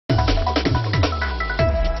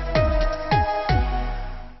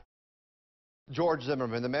George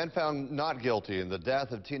Zimmerman, the man found not guilty in the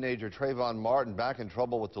death of teenager Trayvon Martin, back in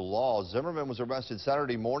trouble with the law. Zimmerman was arrested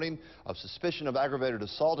Saturday morning of suspicion of aggravated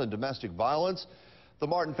assault and domestic violence. The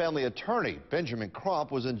Martin family attorney, Benjamin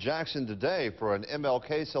Crump, was in Jackson today for an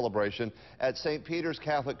MLK celebration at St. Peter's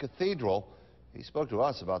Catholic Cathedral. He spoke to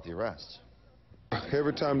us about the arrests.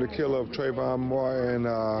 Every time the killer of Trayvon Martin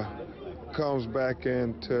comes back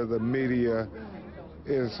into the media,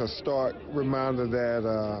 it's a stark reminder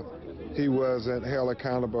that he wasn't held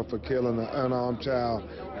accountable for killing an unarmed child,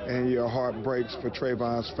 and your heart breaks for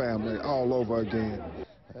Trayvon's family all over again.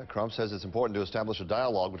 Crump says it's important to establish a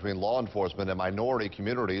dialogue between law enforcement and minority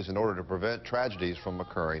communities in order to prevent tragedies from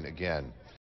occurring again.